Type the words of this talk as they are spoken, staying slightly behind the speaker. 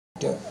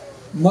character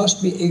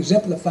must be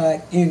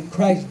exemplified in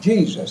Christ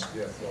Jesus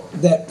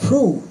that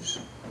proves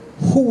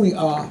who we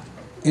are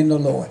in the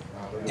Lord.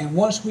 And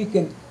once we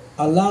can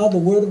allow the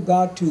Word of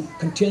God to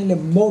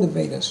continually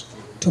motivate us,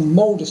 to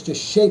mold us, to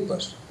shape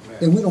us,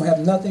 then we don't have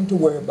nothing to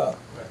worry about.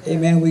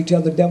 Amen. We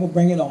tell the devil,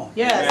 bring it on.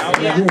 Yes.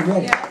 We're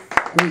ready.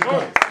 Praise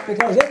God.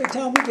 Because every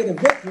time we get a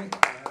victory,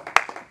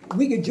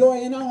 we get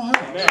joy in our hearts.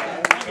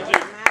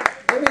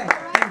 Amen.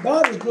 And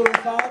God is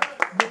glorified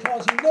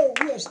because He knows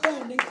we are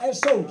standing as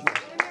soldiers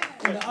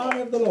in the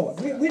army of the Lord.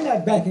 We're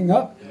not backing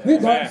up. We're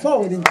going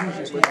forward in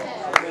Jesus' name.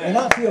 And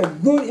I feel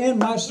good in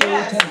my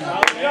soul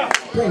tonight.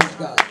 Praise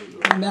God.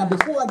 And now,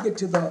 before I get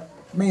to the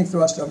main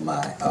thrust of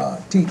my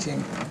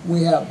teaching,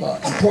 we have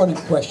important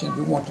questions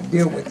we want to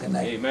deal with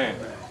tonight. Amen.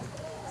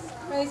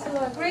 Praise the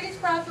Lord. Greetings,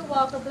 Prophet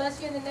Walker.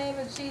 Bless you in the name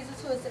of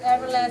Jesus, who is the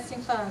everlasting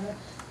Father.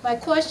 My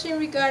question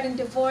regarding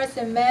divorce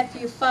in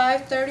Matthew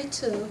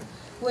 5:32,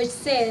 which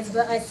says,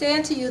 "But I say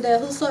unto you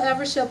that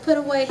whosoever shall put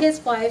away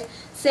his wife,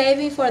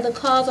 saving for the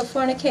cause of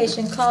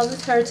fornication,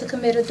 causeth her to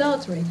commit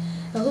adultery.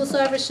 And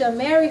whosoever shall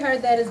marry her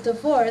that is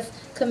divorced,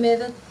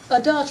 committeth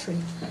adultery."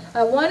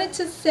 I wanted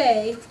to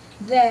say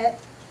that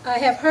I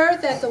have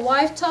heard that the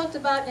wife talked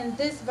about in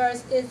this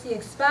verse is the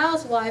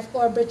espoused wife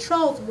or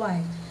betrothed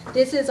wife.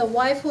 This is a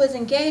wife who is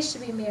engaged to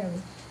be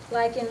married.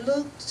 Like in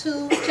Luke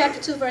 2,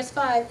 chapter 2, verse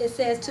 5, it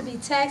says, "To be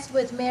taxed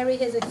with Mary,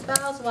 his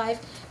espoused wife,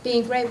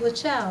 being great with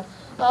child."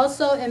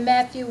 Also in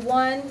Matthew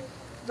 1,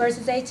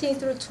 verses 18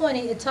 through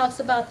 20, it talks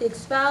about the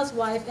espoused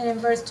wife. And in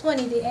verse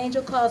 20, the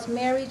angel calls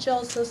Mary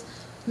Joseph's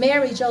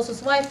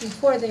wife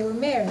before they were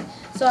married.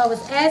 So I was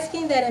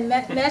asking that in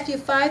Matthew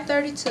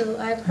 5:32,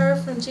 I've heard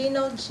from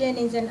Geno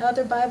Jennings and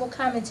other Bible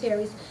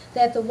commentaries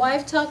that the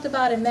wife talked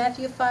about in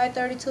Matthew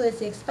 5:32 is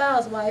the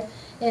espoused wife,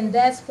 and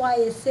that's why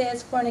it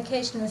says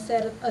fornication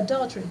instead of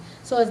adultery.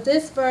 So is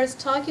this verse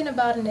talking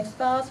about an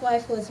espoused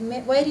wife who is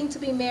waiting to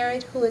be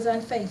married, who is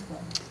unfaithful?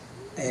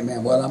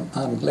 Amen. Well,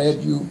 I'm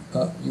glad you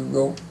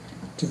wrote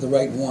to the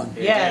right one.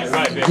 Yes.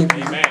 To give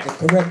you the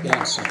correct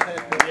answer.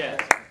 Yes.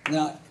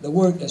 Now, the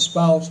word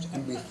espoused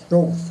and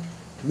betrothed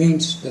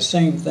means the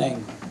same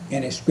thing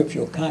in a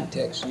scriptural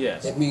context.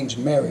 Yes. It means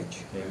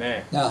marriage.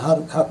 Amen. Now,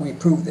 how can we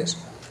prove this?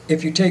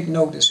 If you take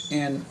notice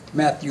in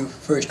Matthew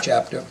 1st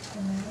chapter,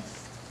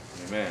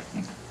 Amen.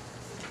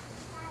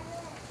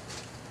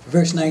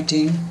 verse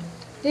 19.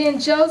 Then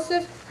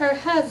Joseph, her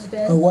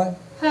husband. Her what?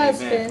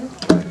 Husband.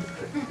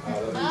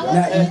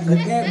 Now, you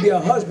can't be a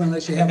husband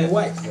unless you have a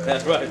wife.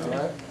 That's right.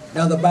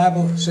 Now, the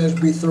Bible says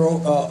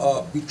betrothed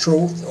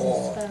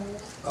or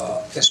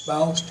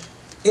espoused.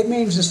 It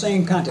means the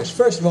same context.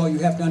 First of all, you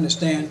have to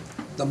understand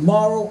the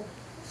moral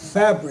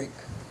fabric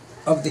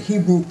of the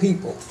Hebrew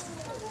people.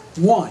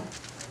 One,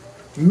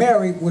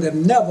 Mary would have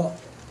never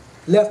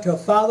left her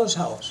father's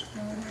house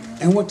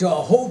and went to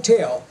a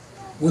hotel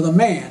with a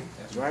man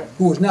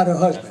who was not her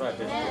husband.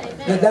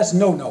 That's right. That's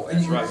no-no.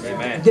 That's right.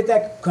 Amen. Get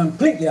that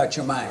completely out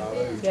your mind.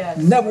 Yes.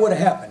 Never would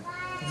have happened.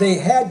 They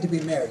had to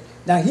be married.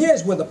 Now,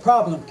 here's where the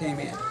problem came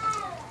in.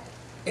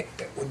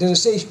 Does it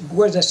say,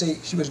 where does that say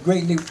she was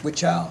greatly with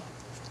child?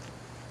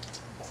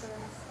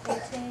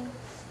 18.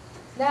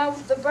 Now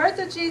the birth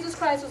of Jesus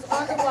Christ was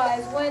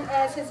otherwise when,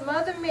 as his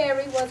mother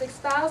Mary was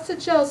espoused to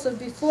Joseph,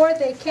 before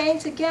they came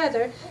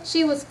together,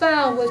 she was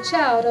found with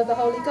child of the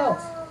Holy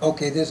Ghost.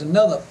 Okay, there's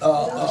another,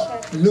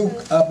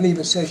 Luke, I believe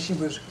it says she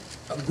was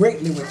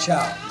greatly with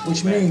child,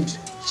 which means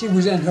she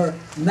was in her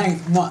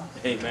 9th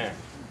month. Amen.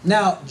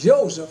 Now,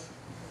 Joseph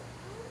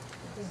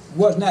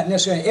was not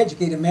necessarily an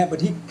educated man,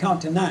 but he could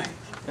count to 9.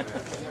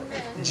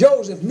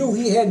 Joseph knew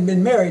he hadn't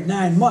been married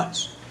 9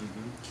 months.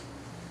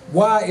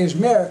 Why is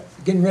Mary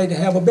getting ready to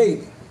have a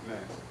baby?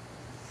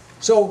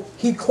 So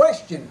he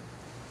questioned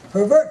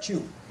her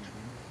virtue.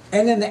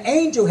 And then the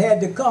angel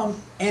had to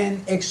come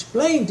and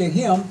explain to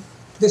him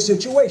the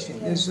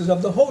situation. This is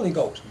of the Holy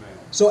Ghost.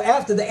 So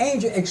after the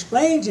angel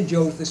explained to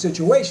Joseph the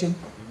situation,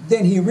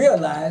 then he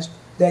realized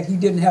that he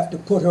didn't have to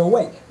put her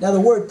away. Now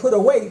the word put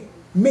away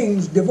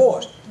means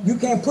divorce. You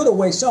can't put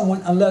away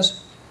someone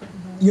unless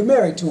you're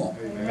married to him.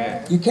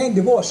 Amen. You can't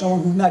divorce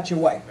someone who's not your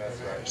wife.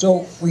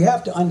 So we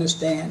have to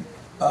understand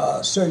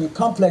certain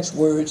complex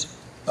words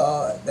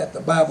that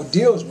the Bible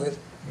deals with,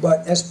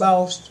 but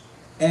espoused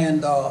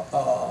and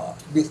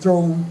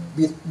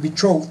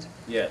betrothed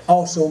Yes.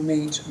 also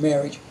means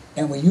marriage.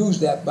 And we use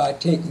that by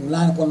taking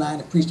line upon line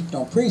and precept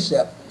on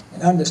precept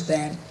and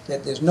understand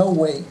that there's no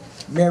way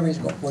Mary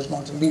was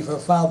going to leave her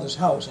father's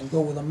house and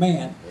go with a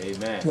man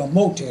Amen. to a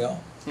motel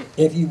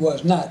if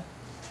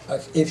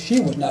she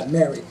was not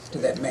married to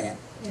that man.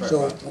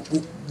 So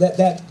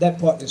that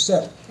part is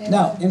settled.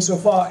 Now,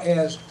 insofar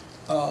as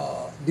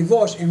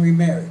divorce and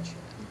remarriage.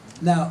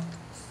 Now,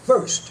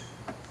 first,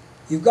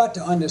 you've got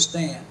to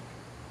understand,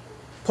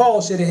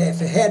 Paul said,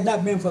 if it had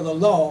not been for the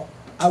law,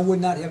 I would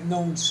not have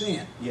known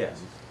sin.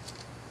 Yes.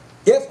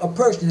 If a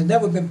person had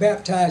never been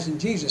baptized in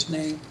Jesus'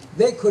 name,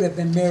 they could have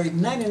been married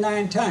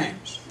 99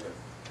 times.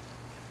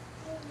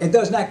 It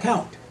does not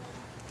count,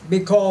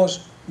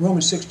 because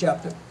Romans 6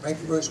 chapter, right,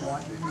 verse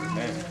 1.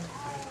 Amen.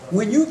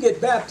 When you get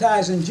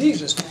baptized in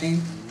Jesus'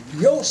 name,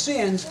 your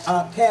sins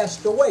are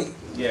passed away.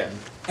 Yeah.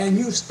 And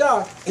you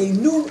start a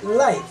new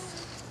life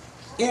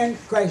in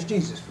Christ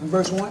Jesus. In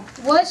verse 1.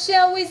 What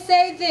shall we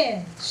say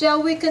then?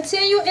 Shall we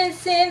continue in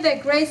sin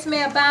that grace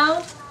may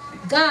abound?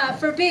 God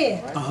forbid.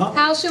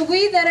 How shall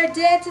we that are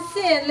dead to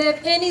sin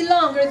live any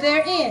longer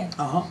therein?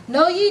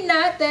 Know ye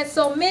not that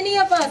so many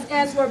of us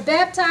as were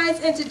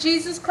baptized into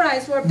Jesus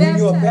Christ were When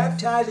you are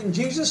baptized, baptized in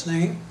Jesus'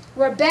 name,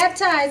 were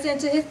baptized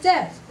into his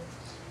death?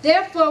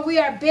 Therefore we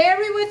are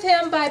buried with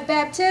him by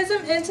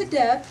baptism into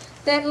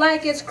death, that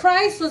like as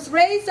Christ was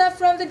raised up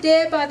from the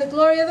dead by the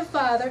glory of the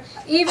Father,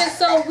 even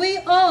so we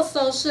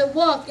also should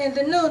walk in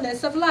the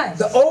newness of life.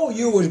 the old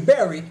you was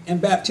buried in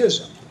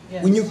baptism.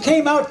 When you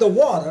came out the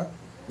water,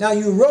 now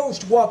you rose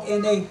to walk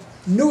in a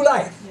new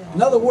life.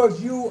 In other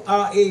words, you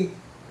are a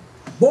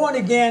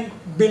born-again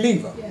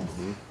believer.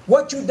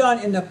 What you've done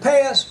in the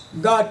past,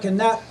 God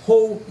cannot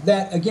hold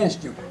that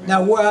against you.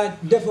 Now, where I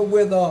differ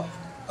with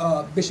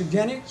Bishop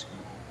Jennings,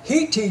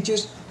 he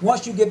teaches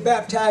once you get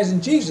baptized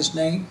in Jesus'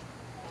 name,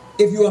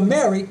 if you are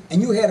married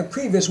and you had a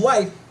previous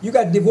wife, you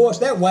got to divorce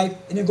that wife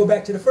and then go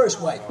back to the first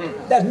wife.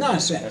 That's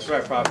nonsense. That's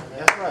right, Prophet.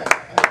 That's right.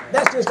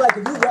 That's just like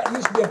if you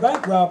used to be a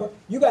bank robber,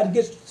 you got to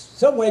get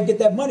somewhere to get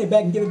that money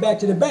back and give it back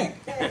to the bank.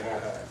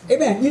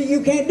 Amen.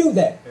 You can't do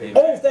that. Amen.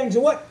 Old things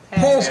are what?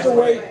 Passed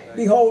away.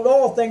 Behold,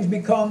 all things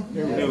become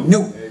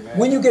new.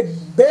 When you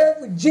get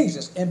buried with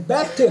Jesus in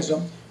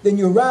baptism, then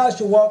you rise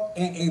to walk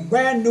in a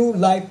brand new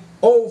life.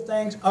 Old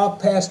things are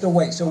passed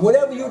away. So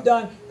whatever you've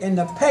done in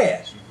the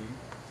past,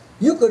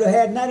 you could have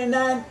had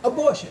 99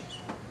 abortions.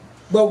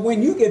 But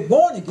when you get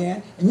born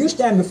again and you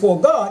stand before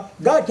God,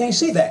 God can't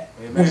see that.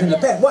 It was in the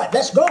past. What?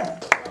 That's gone.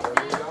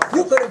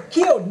 You could have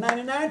killed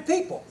 99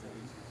 people,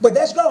 but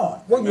that's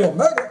gone. Well, you're a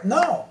murderer?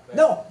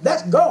 No,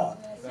 that's gone.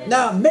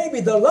 Now,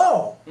 maybe the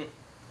law,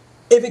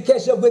 if it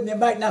catches up with me, it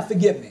might not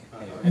forgive me.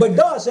 But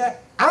God said,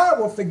 I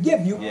will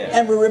forgive you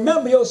and will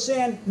remember your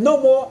sin no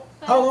more.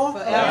 How long?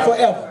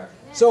 Forever.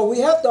 So we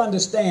have to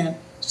understand,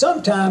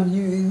 sometimes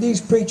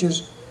these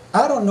preachers,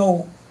 I don't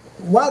know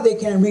why they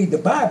can't read the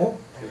Bible.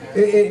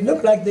 It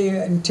looked like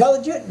they're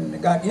intelligent and they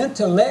got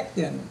intellect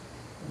and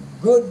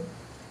good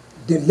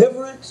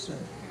deliverance,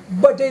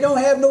 but they don't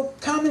have no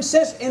common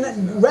sense in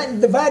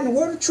dividing the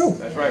word of truth.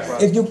 That's right,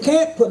 Prophet. If you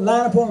can't put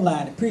line upon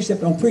line and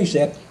precept on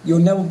precept, you'll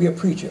never be a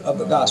preacher of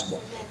the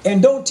gospel.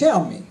 And don't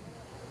tell me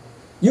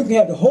you can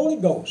have the Holy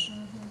Ghost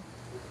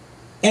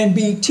and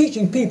be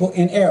teaching people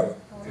in error.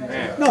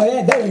 Amen. No,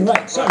 that ain't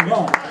right. Something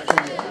wrong.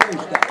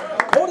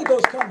 Holy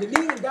Ghost comes to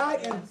lead and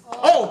guide in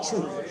all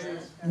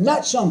truth,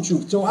 not some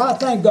truth. So I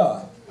thank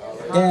God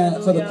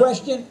and for the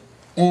question,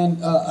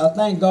 and I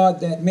thank God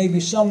that maybe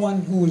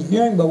someone who is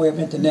viewing by way of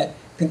internet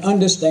can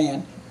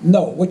understand.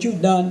 No, what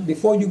you've done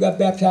before you got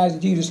baptized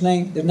in Jesus'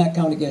 name does not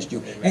count against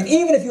you. And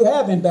even if you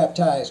have been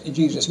baptized in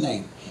Jesus'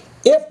 name,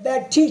 if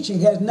that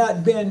teaching has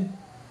not been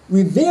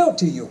revealed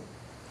to you,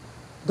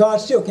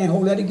 God still can't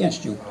hold that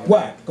against you.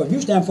 Why? Because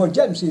you stand for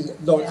judgment. See,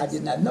 Lord, I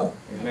did not know.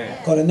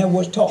 Because I never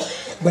was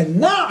taught. But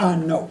now I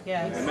know.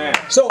 Amen.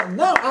 So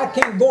now I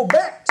can't go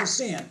back to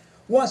sin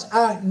once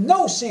I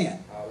know sin.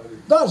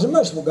 God is a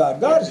merciful God.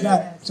 God is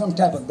not some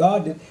type of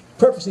God that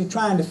purposely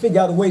trying to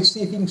figure out a way to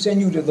see if he can send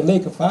you to the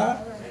lake of fire.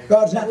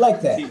 God is not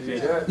like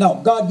that.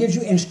 No, God gives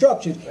you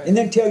instructions and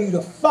then tell you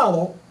to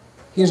follow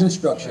his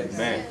instructions.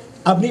 Amen.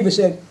 I believe it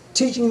said,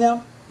 teaching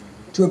them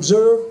to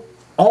observe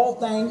all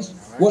things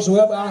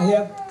whatsoever I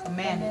have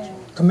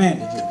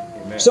commanded you.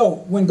 Amen. So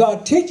when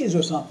God teaches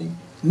you something,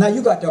 now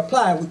you got to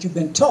apply what you've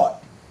been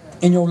taught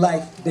in your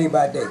life day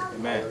by day.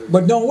 Amen.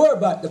 But don't worry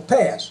about the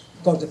past,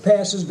 because the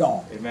past is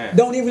gone. Amen.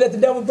 Don't even let the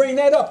devil bring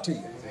that up to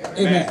you.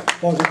 Amen.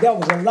 Because the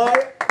devil's a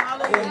liar.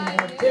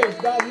 And praise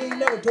God, he ain't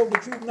never told the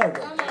truth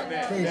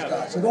nowhere. Praise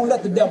God. So don't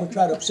let the devil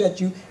try to upset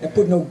you and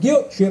put no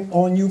guilt trip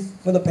on you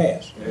for the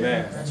past.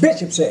 Amen.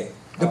 Bishop said,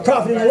 the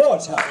prophet in the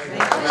Lord's house.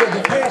 So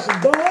the past is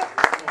gone,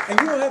 and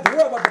you don't have to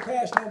worry about the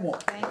past no more.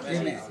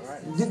 Amen.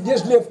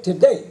 Just live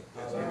today.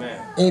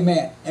 Amen.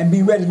 Amen. And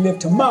be ready to live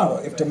tomorrow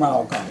if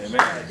tomorrow comes.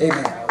 Amen.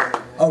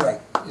 Amen. All right.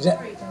 I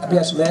think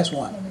that's the last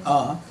one.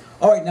 All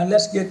right, now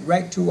let's get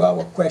right to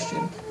our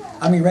question.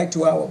 Right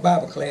to our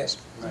Bible class.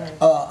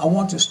 I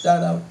want to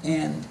start out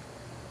in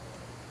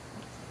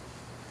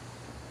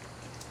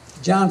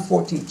John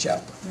 14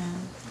 chapter.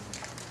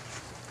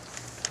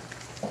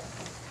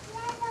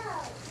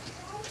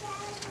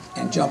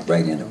 And jump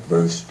right into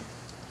verse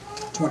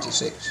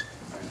 26.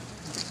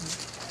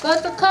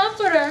 But the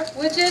Comforter,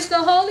 which is the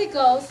Holy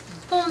Ghost,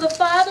 whom the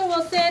Father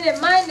will send in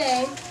my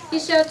name, he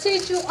shall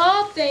teach you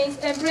all things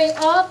and bring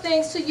all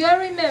things to your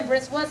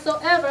remembrance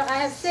whatsoever I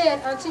have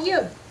said unto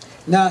you.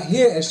 Now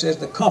here it says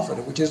the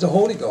Comforter, which is the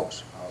Holy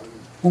Ghost,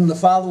 whom the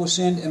Father will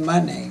send in my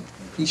name.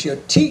 He shall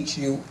teach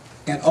you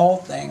in all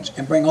things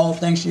and bring all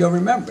things to your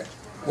remembrance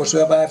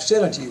whatsoever I have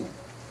said unto you.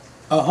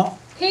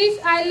 Peace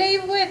I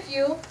leave with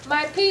you,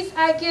 my peace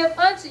I give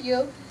unto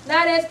you,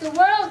 not as the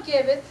world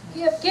giveth,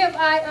 give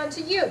I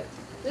unto you.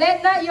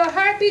 Let not your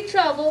heart be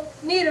troubled,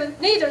 neither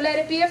let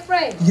it be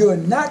afraid. You're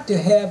not to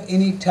have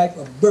any type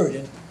of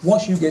burden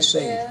once you get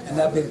saved.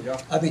 And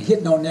I've been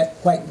hitting on that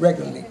quite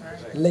regularly.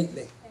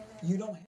 lately. You don't